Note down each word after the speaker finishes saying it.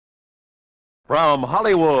From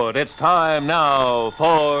Hollywood, it's time now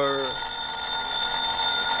for...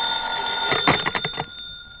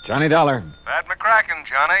 Johnny Dollar. Pat McCracken,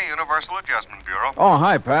 Johnny, Universal Adjustment Bureau. Oh,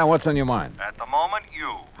 hi, Pat. What's on your mind? At the moment,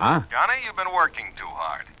 you. Huh? Johnny, you've been working too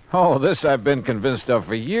hard. Oh, this I've been convinced of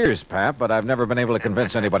for years, Pat, but I've never been able to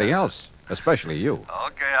convince anybody else, especially you.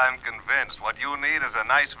 Okay, I'm convinced. What you need is a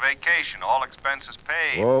nice vacation, all expenses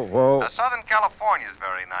paid. Whoa. Southern California's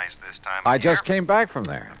very nice this time of I year. just came back from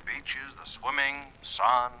there. The beaches, the swimming,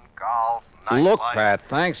 sun, golf, nightlife. Look, Pat,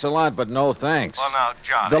 thanks a lot, but no thanks. Well, now,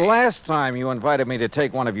 Johnny. The last time you invited me to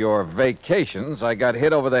take one of your vacations, I got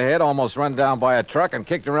hit over the head, almost run down by a truck, and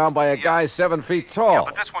kicked around by a guy 7 feet tall. Yeah,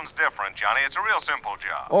 but this one's different, Johnny. It's a real simple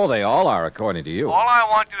job. Oh, they all are, according to you. All I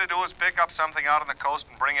want you to do is pick up something out on the coast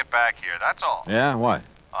and bring it back here. That's all. Yeah, what?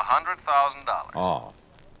 $100,000.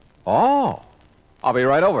 Oh. I'll be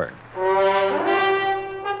right over.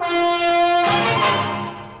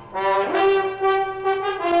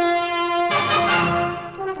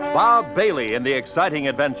 Bob Bailey in the exciting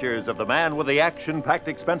adventures of the man with the action-packed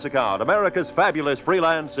expense account, America's fabulous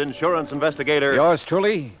freelance insurance investigator. Yours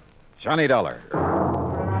truly, Johnny Dollar.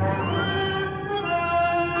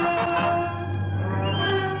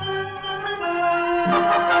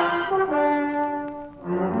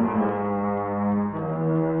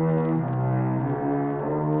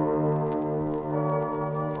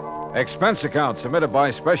 Expense account submitted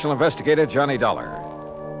by Special Investigator Johnny Dollar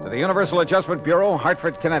to the Universal Adjustment Bureau,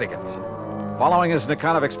 Hartford, Connecticut. Following is an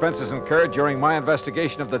account of expenses incurred during my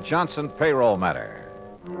investigation of the Johnson payroll matter.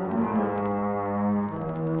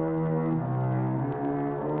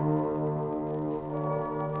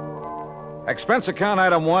 Expense account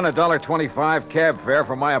item 1, $1.25 cab fare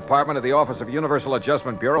from my apartment to the office of Universal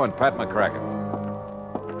Adjustment Bureau and Pat McCracken.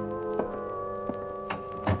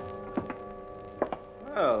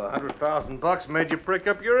 Well, $100,000 made you prick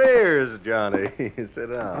up your ears, Johnny.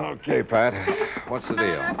 Sit down. Okay, Pat. What's the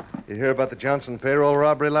deal? You hear about the Johnson payroll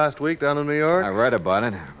robbery last week down in New York? I read about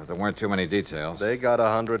it, but there weren't too many details. They got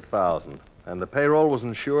 $100,000, and the payroll was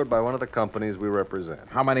insured by one of the companies we represent.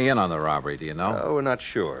 How many in on the robbery, do you know? Oh, we're not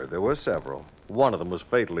sure. There were several. One of them was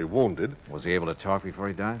fatally wounded. Was he able to talk before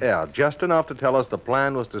he died? Yeah, just enough to tell us the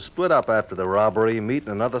plan was to split up after the robbery, meet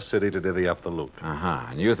in another city to divvy up the loot. Uh-huh.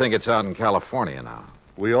 And you think it's out in California now?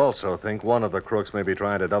 We also think one of the crooks may be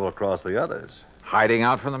trying to double-cross the others. Hiding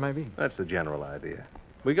out from them, maybe? That's the general idea.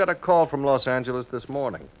 We got a call from Los Angeles this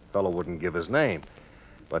morning. Fellow wouldn't give his name,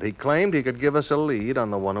 but he claimed he could give us a lead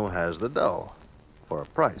on the one who has the dough. For a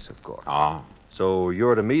price, of course. Oh. So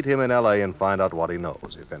you're to meet him in L.A. and find out what he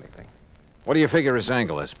knows, if anything. What do you figure his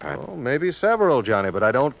angle is, Pat? Oh, maybe several, Johnny, but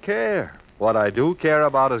I don't care. What I do care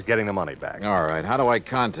about is getting the money back. All right. How do I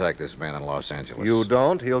contact this man in Los Angeles? You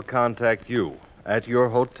don't, he'll contact you at your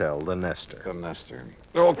hotel, the Nestor. The Nestor.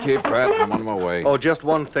 Okay, Pat. I'm on my way. Oh, just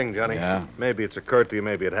one thing, Johnny. Yeah? Maybe it's occurred to you,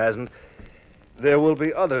 maybe it hasn't. There will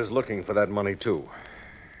be others looking for that money, too.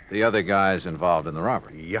 The other guys involved in the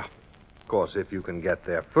robbery? Yeah. Of course, if you can get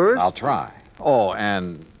there first. I'll try. Oh,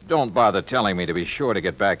 and don't bother telling me to be sure to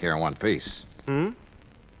get back here in one piece.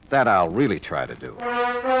 That I'll really try to do.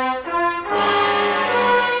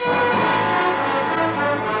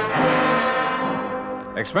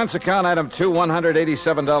 Expense account item 2,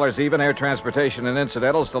 $187 even, air transportation and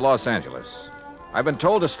incidentals to Los Angeles. I've been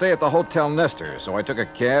told to stay at the Hotel Nestor, so I took a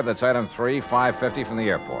cab. That's item 3, $5.50 from the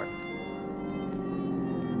airport.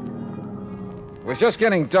 It was just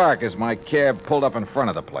getting dark as my cab pulled up in front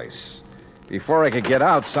of the place. Before I could get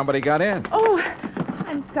out, somebody got in. Oh,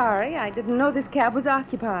 I'm sorry. I didn't know this cab was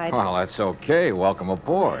occupied. Well, that's okay. Welcome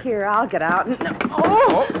aboard. Here, I'll get out and...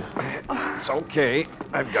 Oh! It's okay.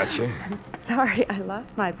 I've got you. Sorry, I lost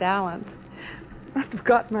my balance. Must have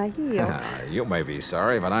got my heel. You may be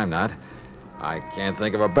sorry, but I'm not. I can't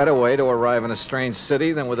think of a better way to arrive in a strange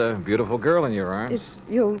city than with a beautiful girl in your arms. If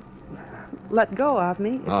you'll let go of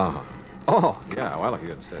me. Oh, yeah, well, if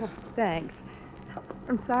you insist. Thanks.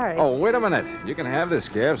 I'm sorry. Oh, wait a minute. You can have this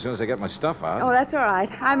cab as soon as I get my stuff out. Oh, that's all right.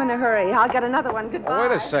 I'm in a hurry. I'll get another one. Goodbye. Oh,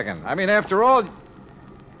 wait a second. I mean, after all...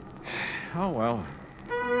 Oh, well.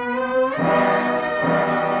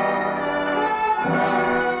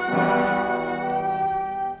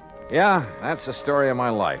 Yeah, that's the story of my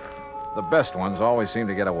life. The best ones always seem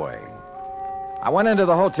to get away. I went into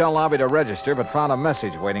the hotel lobby to register, but found a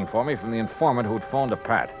message waiting for me from the informant who'd phoned to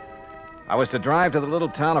Pat. I was to drive to the little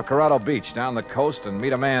town of Corrado Beach down the coast and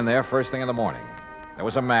meet a man there first thing in the morning. There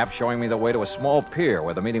was a map showing me the way to a small pier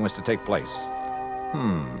where the meeting was to take place.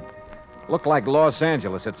 Looked like Los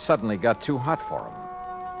Angeles had suddenly got too hot for him.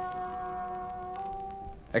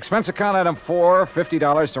 Expense account item 4,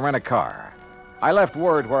 $50 to rent a car. I left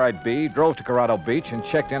word where I'd be, drove to Corrado Beach, and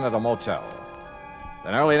checked in at a motel.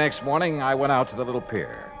 Then early next morning, I went out to the little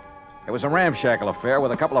pier. It was a ramshackle affair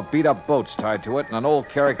with a couple of beat-up boats tied to it and an old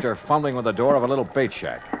character fumbling with the door of a little bait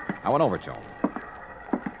shack. I went over to him.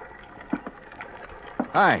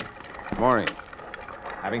 Hi. Morning.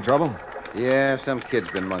 Having trouble? Yeah, some kid's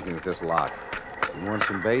been monkeying with this lock. You want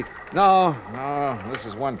some bait? No. This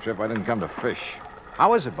is one trip I didn't come to fish.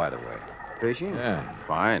 How is it, by the way? Fishing? Yeah.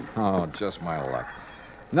 Fine. Oh, just my luck.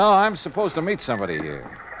 No, I'm supposed to meet somebody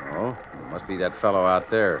here. Oh, it must be that fellow out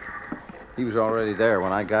there. He was already there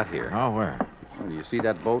when I got here. Oh, where? Oh, you see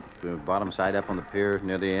that boat, the bottom side up on the pier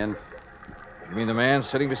near the end? You mean the man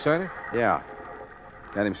sitting beside it? Yeah.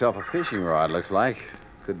 Got himself a fishing rod, looks like.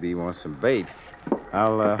 Could be he wants some bait.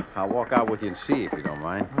 I'll walk out with you and see if you don't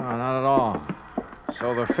mind. Oh, not at all.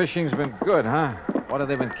 So the fishing's been good, huh? What have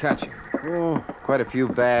they been catching? Oh, quite a few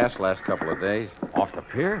bass last couple of days. Off the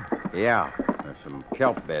pier? Yeah. There's some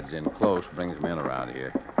kelp beds in close, brings them in around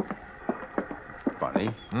here.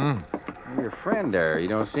 Funny. Your friend there, you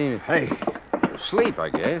don't seem... Hey. Asleep, I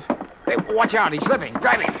guess. Hey, watch out, he's slipping.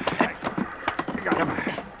 Grab him. I got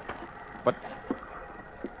him. But...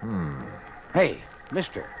 Hey,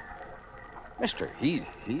 mister. Mister, he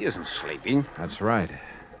isn't sleeping. That's right.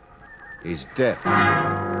 He's dead.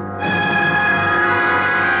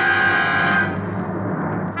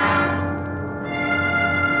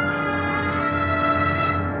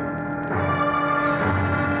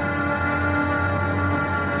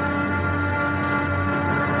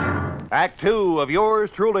 Act two of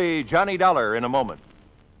yours truly, Johnny Dollar, in a moment.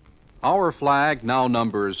 Our flag now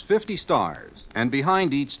numbers 50 stars, and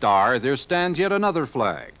behind each star there stands yet another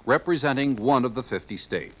flag representing one of the 50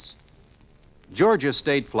 states. Georgia's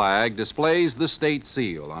state flag displays the state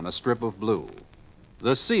seal on a strip of blue.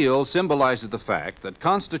 The seal symbolizes the fact that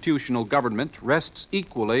constitutional government rests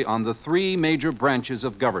equally on the three major branches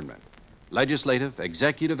of government, legislative,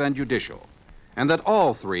 executive, and judicial, and that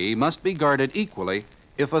all three must be guarded equally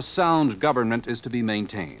if a sound government is to be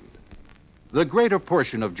maintained. The greater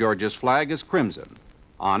portion of Georgia's flag is crimson.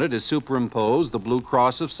 On it is superimposed the blue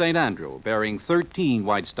cross of St. Andrew, bearing 13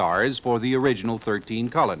 white stars for the original 13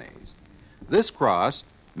 colonies. This cross,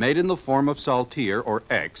 made in the form of saltire or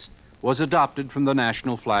X, was adopted from the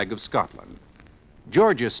national flag of Scotland.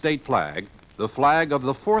 Georgia's state flag, the flag of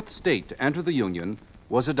the fourth state to enter the Union,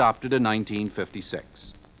 was adopted in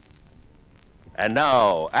 1956. And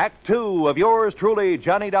now, Act two of yours truly,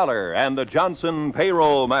 Johnny Dollar, and the Johnson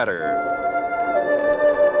payroll matter.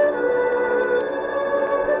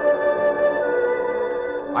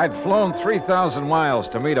 I'd flown 3,000 miles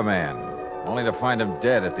to meet a man, only to find him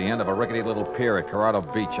dead at the end of a rickety little pier at Corrado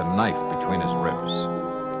Beach, a knife between his ribs.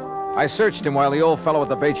 I searched him while the old fellow at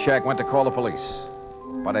the bait shack went to call the police,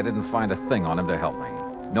 but I didn't find a thing on him to help me.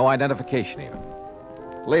 No identification, even.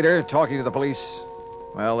 Later, talking to the police,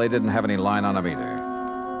 well, they didn't have any line on him either.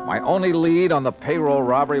 My only lead on the payroll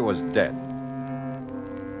robbery was dead.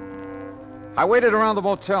 I waited around the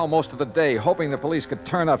motel most of the day, hoping the police could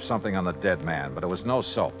turn up something on the dead man, but it was no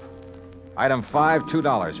soap. Item 5,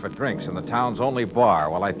 $2 for drinks in the town's only bar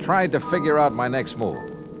while I tried to figure out my next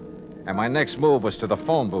move. And my next move was to the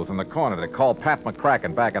phone booth in the corner to call Pat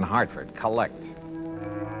McCracken back in Hartford. Collect.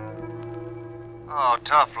 Oh,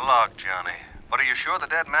 tough luck, Johnny. But are you sure the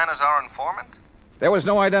dead man is our informant? There was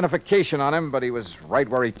no identification on him, but he was right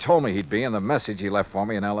where he told me he'd be in the message he left for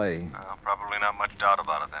me in L.A. Probably not much doubt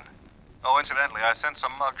about it, then. Oh, incidentally, I sent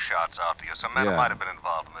some mug shots out to you. Some men who Yeah. might have been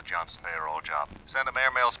involved in the Johnson payroll job. Sent them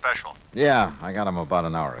airmail special. Yeah, I got him about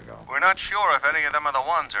an hour ago. We're not sure if any of them are the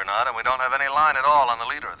ones or not, and we don't have any line at all on the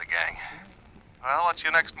leader of the gang. Well, what's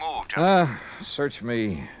your next move, Johnny? Search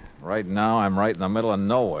me. Right now, I'm right in the middle of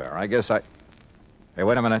nowhere. I guess I... Hey,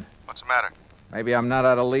 wait a minute. What's the matter? Maybe I'm not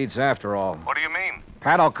out of leads after all. What do you mean?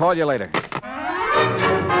 Pat, I'll call you later.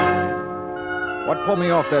 What pulled me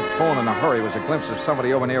off that phone in a hurry was a glimpse of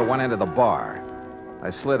somebody over near one end of the bar. I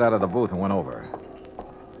slid out of the booth and went over.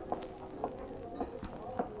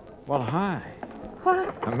 Well, hi.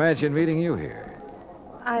 What? Imagine meeting you here.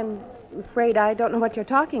 I'm afraid I don't know what you're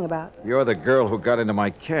talking about. You're the girl who got into my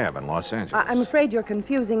cab in Los Angeles. I'm afraid you're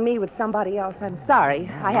confusing me with somebody else. I'm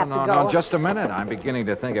sorry. I have to go. No, just a minute. I'm beginning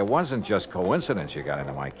to think it wasn't just coincidence you got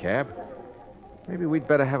into my cab. Maybe we'd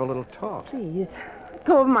better have a little talk. Please, let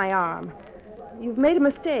go of my arm. You've made a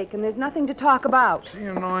mistake, and there's nothing to talk about. Is he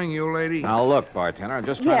annoying you, lady? Now, look, bartender, I'm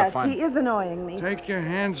just trying to Yes, find... he is annoying me. Take your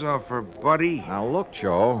hands off her, buddy. Now, look,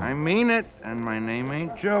 Joe. I mean it, and my name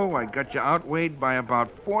ain't Joe. I got you outweighed by about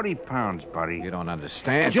 40 pounds, buddy. You don't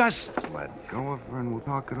understand. Just let go of her and we'll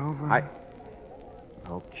talk it over.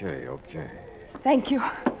 Okay. Thank you.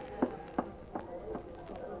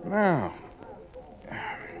 Now,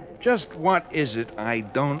 just what is it I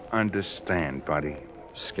don't understand, buddy?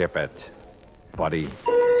 Skip it, buddy.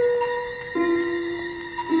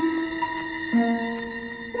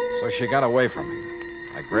 So she got away from me.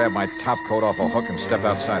 I grabbed my top coat off a hook and stepped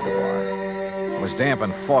outside the bar. It was damp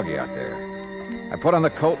and foggy out there. I put on the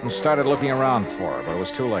coat and started looking around for her, but it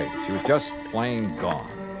was too late. She was just plain gone.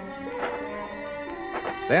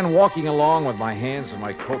 Then, walking along with my hands in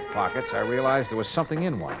my coat pockets, I realized there was something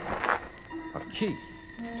in one. A key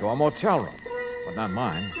to a motel room, but not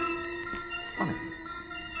mine. Funny.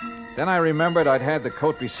 Then I remembered I'd had the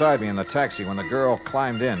coat beside me in the taxi when the girl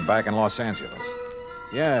climbed in back in Los Angeles.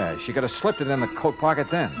 Yeah, she could have slipped it in the coat pocket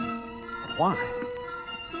then. But why?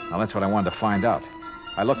 Now, that's what I wanted to find out.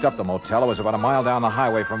 I looked up the motel. It was about a mile down the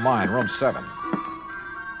highway from mine, room 7.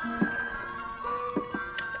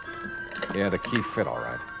 Yeah, the key fit all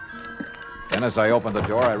right. Then as I opened the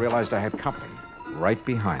door, I realized I had company right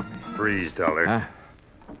behind me. Freeze, Dollar. Huh?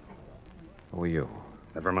 Who are you?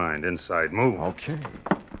 Never mind. Inside. Move. Okay.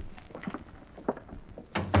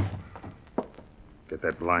 Get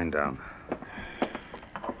that blind down.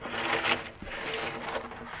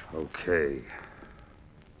 Okay.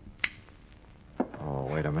 Oh,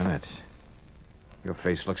 wait a minute. Your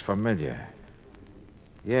face looks familiar.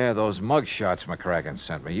 Yeah, those mug shots McCracken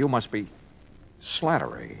sent me. You must be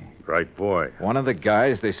Slattery. Right boy. One of the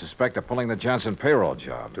guys they suspect of pulling the Johnson payroll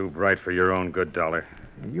job. Too bright for your own good, Dollar.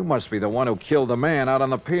 You must be the one who killed the man out on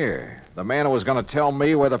the pier. The man who was going to tell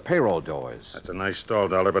me where the payroll dough is. That's a nice stall,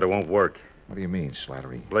 Dollar, but it won't work. What do you mean,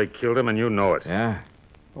 Slattery? Blake killed him, and you know it. Yeah?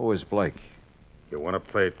 Who is Blake? You want to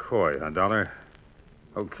play it coy, huh, Dollar?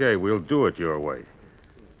 Okay, we'll do it your way.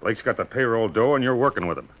 Blake's got the payroll dough, and you're working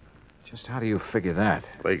with him. Just how do you figure that?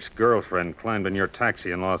 Blake's girlfriend climbed in your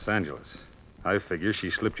taxi in Los Angeles. I figure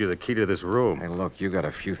she slipped you the key to this room. Hey, look, you got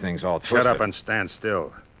a few things all twisted. Shut up and stand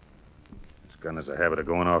still. This gun has a habit of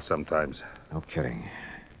going off sometimes. No kidding.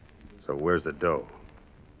 So where's the dough?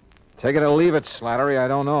 Take it or leave it, Slattery. I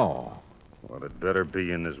don't know. Well, it better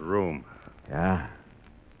be in this room. Yeah?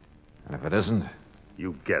 And if it isn't?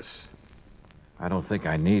 You guess. I don't think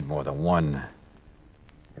I need more than one.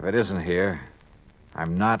 If it isn't here,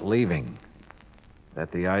 I'm not leaving.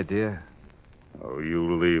 That the idea? Oh,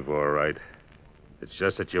 you leave, all right. It's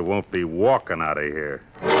just that you won't be walking out of here.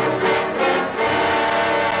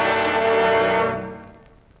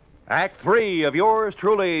 Act 3 of yours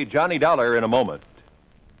truly, Johnny Dollar, in a moment.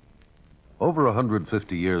 Over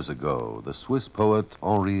 150 years ago, the Swiss poet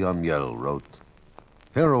Henri Amiel wrote,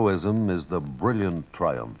 "Heroism is the brilliant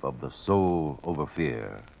triumph of the soul over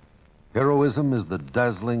fear. Heroism is the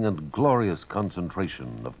dazzling and glorious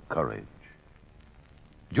concentration of courage."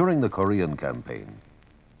 During the Korean campaign,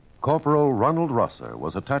 Corporal Ronald Rosser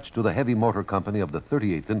was attached to the heavy mortar company of the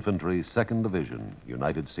 38th Infantry, 2nd Division,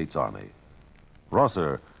 United States Army.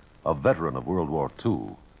 Rosser, a veteran of World War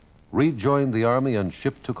II, rejoined the Army and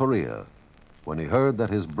shipped to Korea when he heard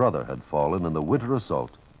that his brother had fallen in the winter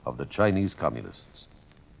assault of the Chinese Communists.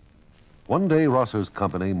 One day, Rosser's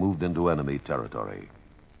company moved into enemy territory.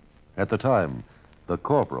 At the time, the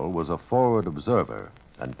corporal was a forward observer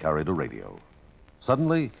and carried a radio.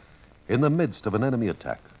 Suddenly, in the midst of an enemy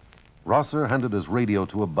attack, Rosser handed his radio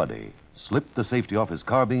to a buddy, slipped the safety off his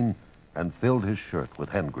carbine, and filled his shirt with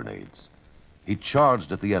hand grenades. He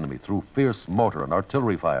charged at the enemy through fierce mortar and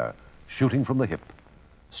artillery fire, shooting from the hip.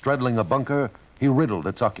 Straddling a bunker, he riddled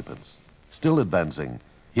its occupants. Still advancing,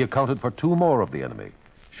 he accounted for 2 more of the enemy,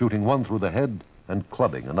 shooting one through the head and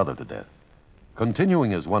clubbing another to death.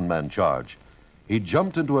 Continuing his one-man charge, he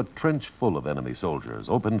jumped into a trench full of enemy soldiers,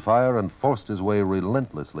 opened fire, and forced his way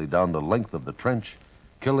relentlessly down the length of the trench,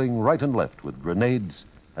 killing right and left with grenades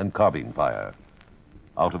and carbine fire.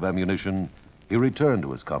 Out of ammunition, he returned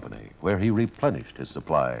to his company, where he replenished his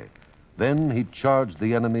supply. Then he charged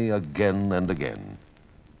the enemy again and again.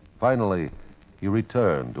 Finally, he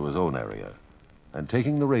returned to his own area, and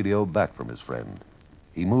taking the radio back from his friend,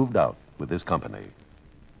 he moved out with his company.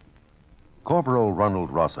 Corporal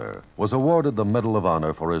Ronald Rosser was awarded the Medal of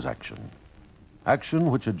Honor for his action.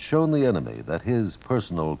 Action which had shown the enemy that his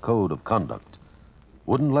personal code of conduct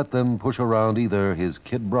wouldn't let them push around either his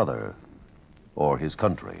kid brother or his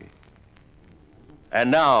country. And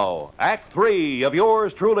now, Act 3 of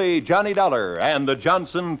yours truly, Johnny Dollar, and the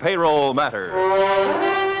Johnson payroll matter.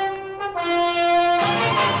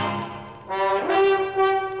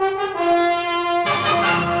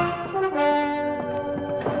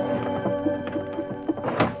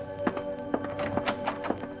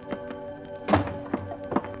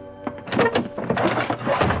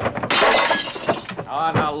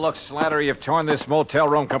 Look, Slattery, you've torn this motel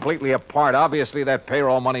room completely apart. Obviously, that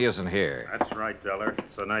payroll money isn't here. That's right, Dollar.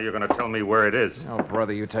 So now you're going to tell me where it is. Oh,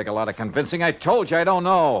 brother, you take a lot of convincing. I told you I don't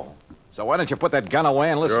know. So why don't you put that gun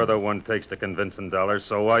away and listen? You're the one takes the convincing, Dollar,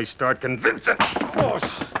 so I start convincing. Well,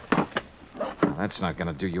 that's not going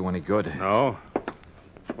to do you any good. No?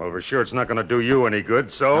 Well, for sure it's not going to do you any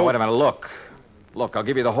good, so... Now, wait a minute. Look, I'll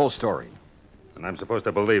give you the whole story. And I'm supposed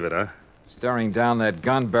to believe it, huh? Staring down that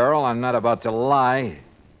gun barrel, I'm not about to lie.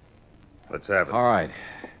 Let's have it. All right.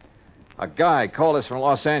 A guy called us from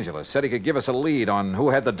Los Angeles, said he could give us a lead on who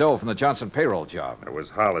had the dough from the Johnson payroll job. It was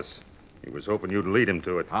Hollis. He was hoping you'd lead him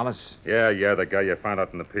to it. Hollis? Yeah, the guy you found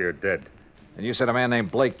out in the pier dead. And you said a man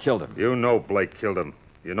named Blake killed him. You know Blake killed him.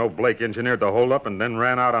 You know Blake engineered the holdup and then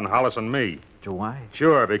ran out on Hollis and me. Do I?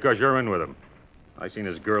 Sure, because you're in with him. I seen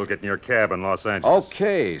his girl get in your cab in Los Angeles.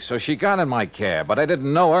 Okay, so she got in my cab, but I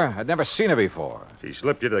didn't know her. I'd never seen her before. She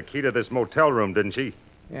slipped you the key to this motel room, didn't she?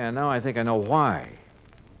 Yeah, now I think I know why.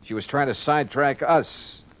 She was trying to sidetrack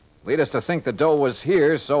us. Lead us to think the dough was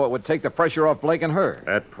here so it would take the pressure off Blake and her.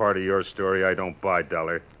 That part of your story I don't buy,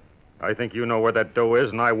 Dollar. I think you know where that dough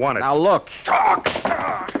is, and I want it. Now, look. Talk!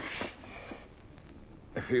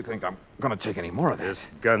 If you think I'm going to take any more of this. This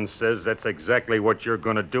gun says that's exactly what you're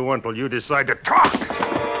going to do until you decide to talk.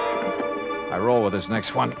 I roll with this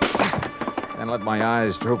next one, then let my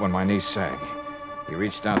eyes droop and my knees sag. He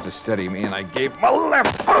reached out to steady me, and I gave him a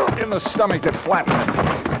left hook in the stomach that flattened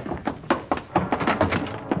him.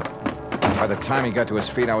 By the time he got to his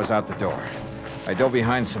feet, I was out the door. I dove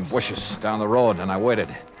behind some bushes down the road, and I waited.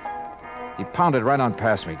 He pounded right on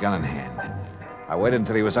past me, gun in hand. I waited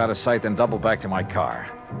until he was out of sight, then doubled back to my car.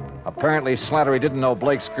 Apparently, Slattery didn't know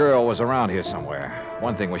Blake's girl was around here somewhere.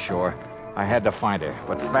 One thing was sure. I had to find her,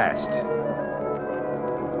 but fast.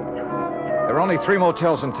 There were only 3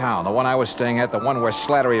 motels in town. The one I was staying at, the one where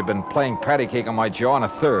Slattery had been playing patty cake on my jaw, and a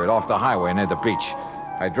third off the highway near the beach.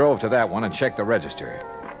 I drove to that one and checked the register.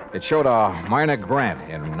 It showed a Myrna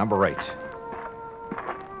Grant in number 8.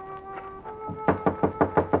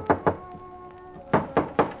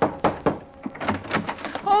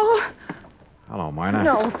 Hello, Myrna.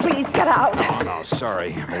 No, please, get out. Oh, no,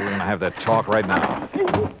 sorry. But we're going to have that talk right now.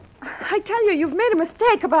 I tell you, you've made a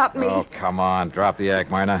mistake about me. Oh, come on. Drop the act,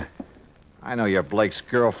 Myrna. I know you're Blake's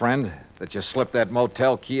girlfriend, that you slipped that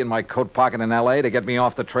motel key in my coat pocket in L.A. to get me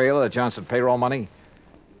off the trail of the Johnson payroll money.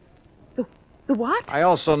 The what? I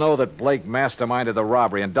also know that Blake masterminded the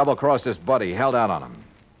robbery and double-crossed his buddy, held out on him.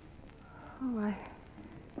 Oh,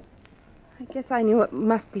 I guess I knew it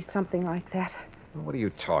must be something like that. What are you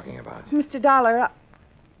talking about? Mr. Dollar,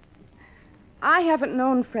 I haven't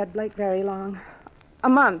known Fred Blake very long. A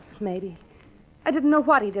month, maybe. I didn't know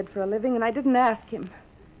what he did for a living, and I didn't ask him.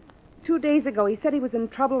 2 days ago, he said he was in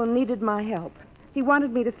trouble and needed my help. He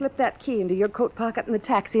wanted me to slip that key into your coat pocket in the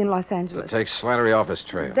taxi in Los Angeles. To take Slattery off his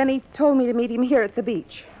trail. Then he told me to meet him here at the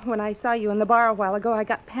beach. When I saw you in the bar a while ago, I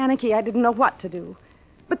got panicky. I didn't know what to do.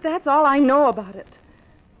 But that's all I know about it.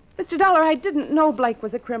 Mr. Dollar, I didn't know Blake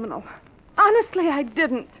was a criminal. Honestly, I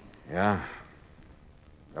didn't. Yeah?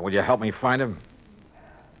 Now, will you help me find him?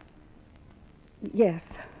 Yes.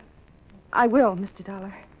 I will, Mr.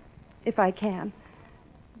 Dollar. If I can.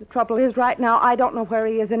 The trouble is, right now, I don't know where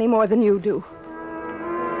he is any more than you do.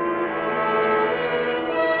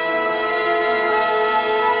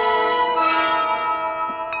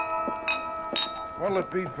 What'll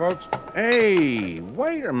it be, folks? Hey,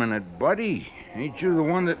 wait a minute, buddy. Ain't you the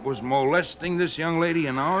one that was molesting this young lady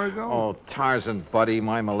an hour ago? Oh, Tarzan, buddy,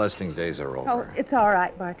 my molesting days are over. Oh, it's all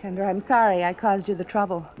right, bartender. I'm sorry I caused you the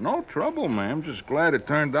trouble. No trouble, ma'am. Just glad it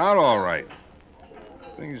turned out all right.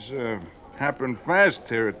 Things happen fast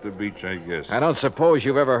here at the beach, I guess. I don't suppose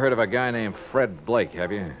you've ever heard of a guy named Fred Blake,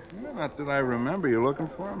 have you? Well, not that I remember. You looking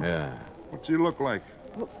for him? Yeah. What's he look like?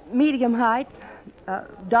 Medium height,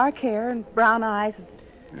 dark hair and brown eyes.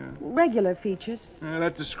 Yeah. Regular features.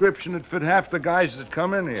 That description would fit half the guys that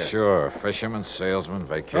come in here. Sure. Fisherman, salesman,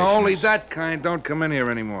 vacation. Only that kind don't come in here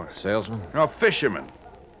anymore. Salesman? No, fishermen.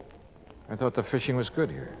 I thought the fishing was good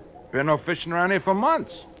here. Been no fishing around here for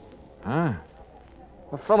months. Huh?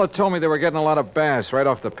 A fella told me they were getting a lot of bass right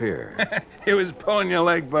off the pier. He was pulling your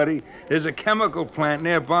leg, buddy. There's a chemical plant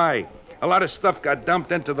nearby. A lot of stuff got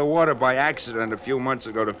dumped into the water by accident a few months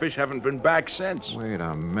ago. The fish haven't been back since. Wait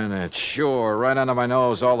a minute. Sure, right under my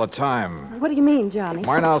nose all the time. What do you mean, Johnny?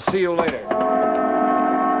 Martin, I'll see you later.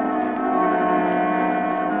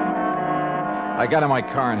 I got in my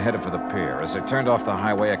car and headed for the pier. As I turned off the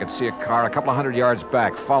highway, I could see a car a couple of 100 yards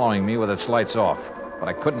back following me with its lights off. But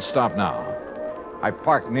I couldn't stop now. I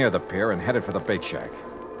parked near the pier and headed for the bait shack.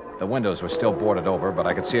 The windows were still boarded over, but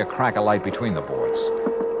I could see a crack of light between the boards.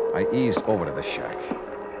 I eased over to the shack.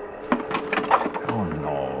 Oh,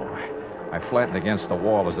 no. I flattened against the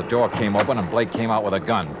wall as the door came open and Blake came out with a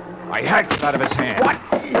gun. I hacked it out of his hand.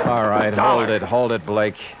 What? All right, hold it,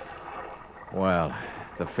 Blake. Well,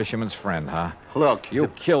 the fisherman's friend, huh? Look, You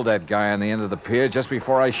killed that guy on the end of the pier just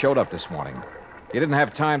before I showed up this morning. You didn't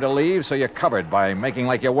have time to leave, so you covered by making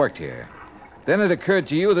like you worked here. Then it occurred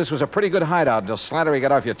to you this was a pretty good hideout until Slattery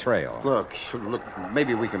got off your trail. Look,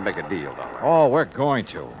 maybe we can make a deal, Dollar. Oh, we're going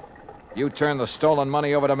to. You turn the stolen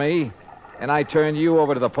money over to me, and I turn you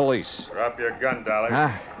over to the police. Drop your gun, Dollar.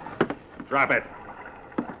 Huh? Drop it.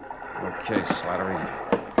 Okay, Slattery.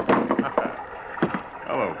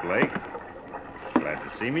 Hello, Blake. Glad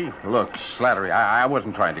to see me. Look, Slattery, I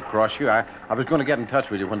wasn't trying to cross you. I was going to get in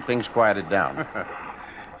touch with you when things quieted down.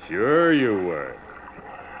 Sure you were.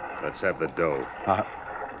 Let's have the dough.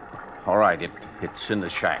 All right, it's in the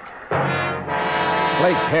shack.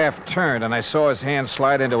 Blake half turned, and I saw his hand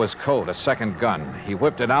slide into his coat, a second gun. He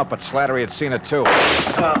whipped it out, but Slattery had seen it, too.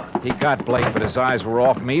 He got Blake, but his eyes were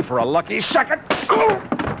off me for a lucky second.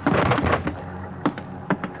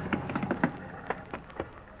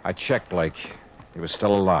 I checked Blake. He was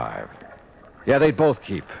still alive. Yeah, they'd both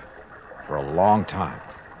keep. For a long time.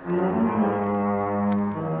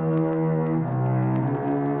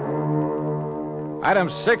 Item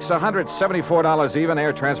 6, $174 even,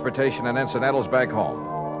 air transportation and incidentals back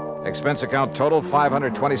home. Expense account total,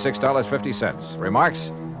 $526.50.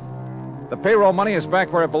 Remarks? The payroll money is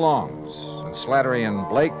back where it belongs, and Slattery and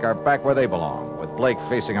Blake are back where they belong, with Blake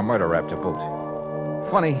facing a murder rap to boot.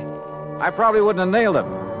 Funny, I probably wouldn't have nailed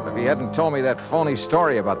him if he hadn't told me that phony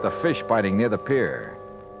story about the fish biting near the pier.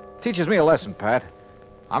 Teaches me a lesson, Pat.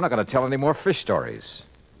 I'm not going to tell any more fish stories.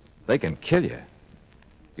 They can kill you.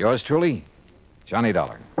 Yours truly, Johnny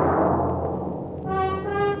Dollar.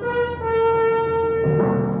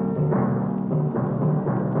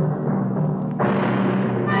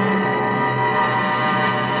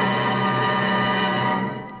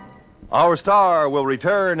 Our star will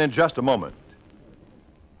return in just a moment.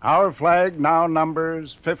 Our flag now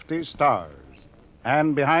numbers 50 stars,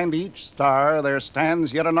 and behind each star there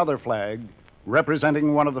stands yet another flag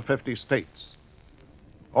representing one of the 50 states.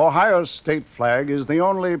 Ohio's state flag is the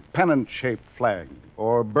only pennant-shaped flag,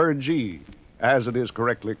 or burgee, as it is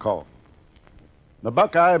correctly called. The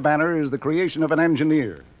Buckeye banner is the creation of an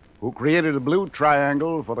engineer who created a blue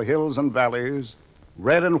triangle for the hills and valleys,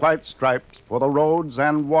 red and white stripes for the roads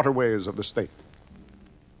and waterways of the state.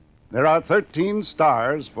 There are 13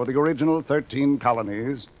 stars for the original 13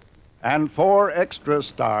 colonies, and 4 extra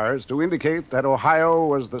stars to indicate that Ohio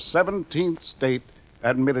was the 17th state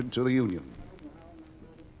admitted to the Union.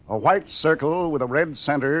 A white circle with a red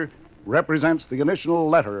center represents the initial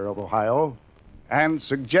letter of Ohio and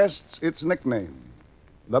suggests its nickname,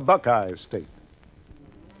 the Buckeye State.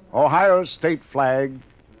 Ohio's state flag,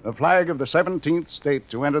 the flag of the 17th state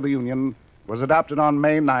to enter the Union, was adopted on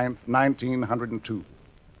May 9th, 1902.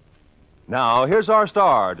 Now, here's our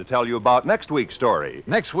star to tell you about next week's story.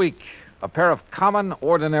 Next week, a pair of common,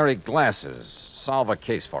 ordinary glasses solve a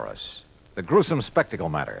case for us. The gruesome spectacle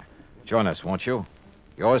matter. Join us, won't you?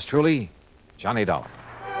 Yours truly, Johnny Dollar.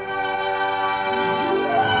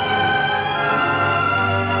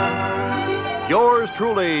 Yours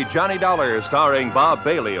truly, Johnny Dollar, starring Bob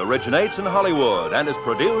Bailey, originates in Hollywood and is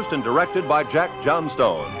produced and directed by Jack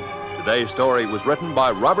Johnstone. Today's story was written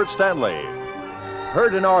by Robert Stanley.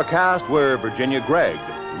 Heard in our cast were Virginia Gregg,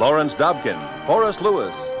 Lawrence Dobkin, Forrest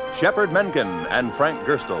Lewis, Shepard Menken, and Frank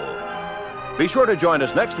Gerstle. Be sure to join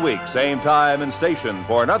us next week, same time and station,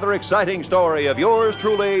 for another exciting story of yours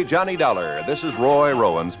truly, Johnny Dollar. This is Roy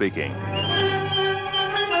Rowan speaking.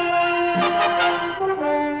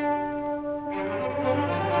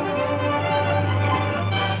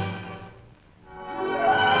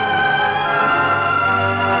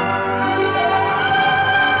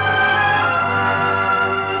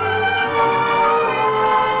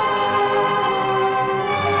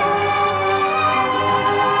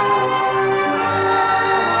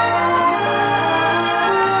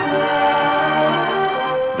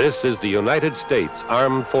 This is the United States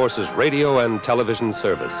Armed Forces Radio and Television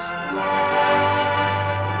Service.